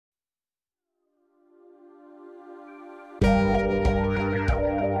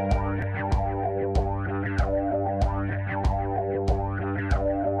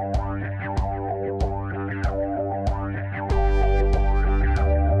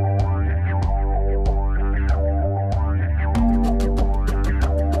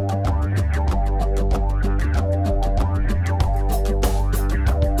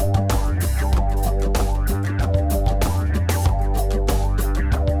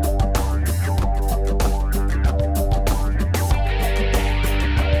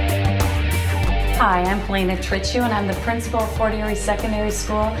Hi, I'm Helena Trichu, and I'm the principal of Fort Erie Secondary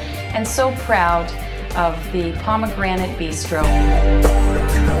School, and so proud of the Pomegranate Bistro.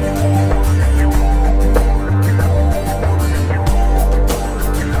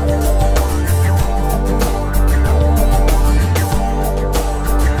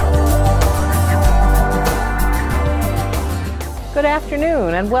 Good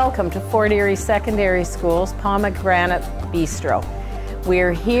afternoon and welcome to Fort Erie Secondary School's Pomegranate Bistro.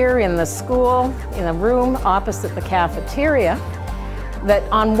 We're here in the school in a room opposite the cafeteria that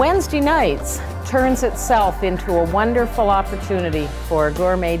on Wednesday nights turns itself into a wonderful opportunity for a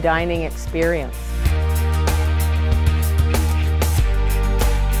gourmet dining experience.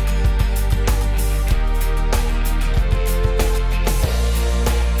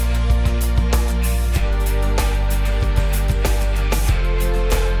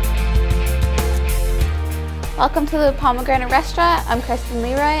 Welcome to the Pomegranate Restaurant. I'm Kristen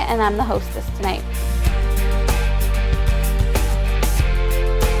Leroy and I'm the hostess tonight.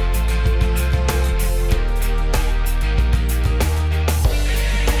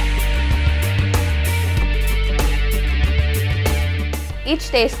 Each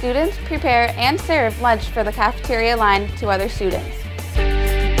day, students prepare and serve lunch for the cafeteria line to other students.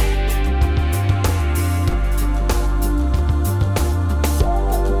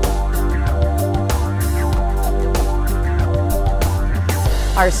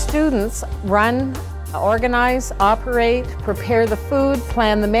 Our students run, organize, operate, prepare the food,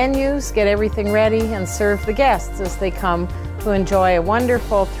 plan the menus, get everything ready, and serve the guests as they come to enjoy a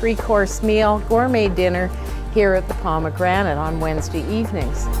wonderful three-course meal, gourmet dinner here at the Pomegranate on Wednesday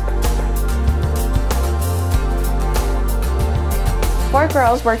evenings. 4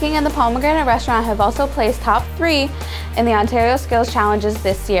 girls working in the Pomegranate Restaurant have also placed top 3 in the Ontario Skills Challenges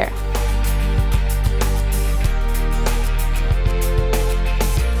this year.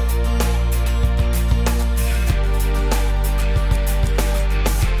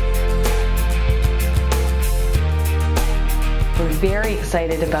 We're very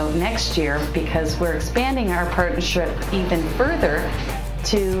excited about next year because we're expanding our partnership even further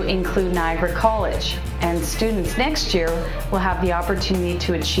to include Niagara College. And students next year will have the opportunity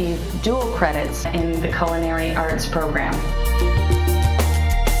to achieve dual credits in the culinary arts program.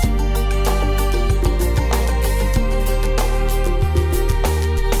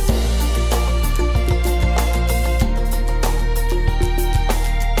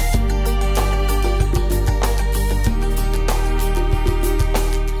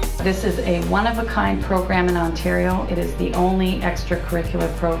 This is a one-of-a-kind program in Ontario. It is the only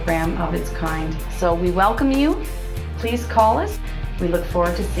extracurricular program of its kind. So we welcome you. Please call us. We look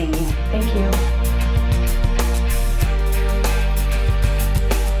forward to seeing you. Thank you.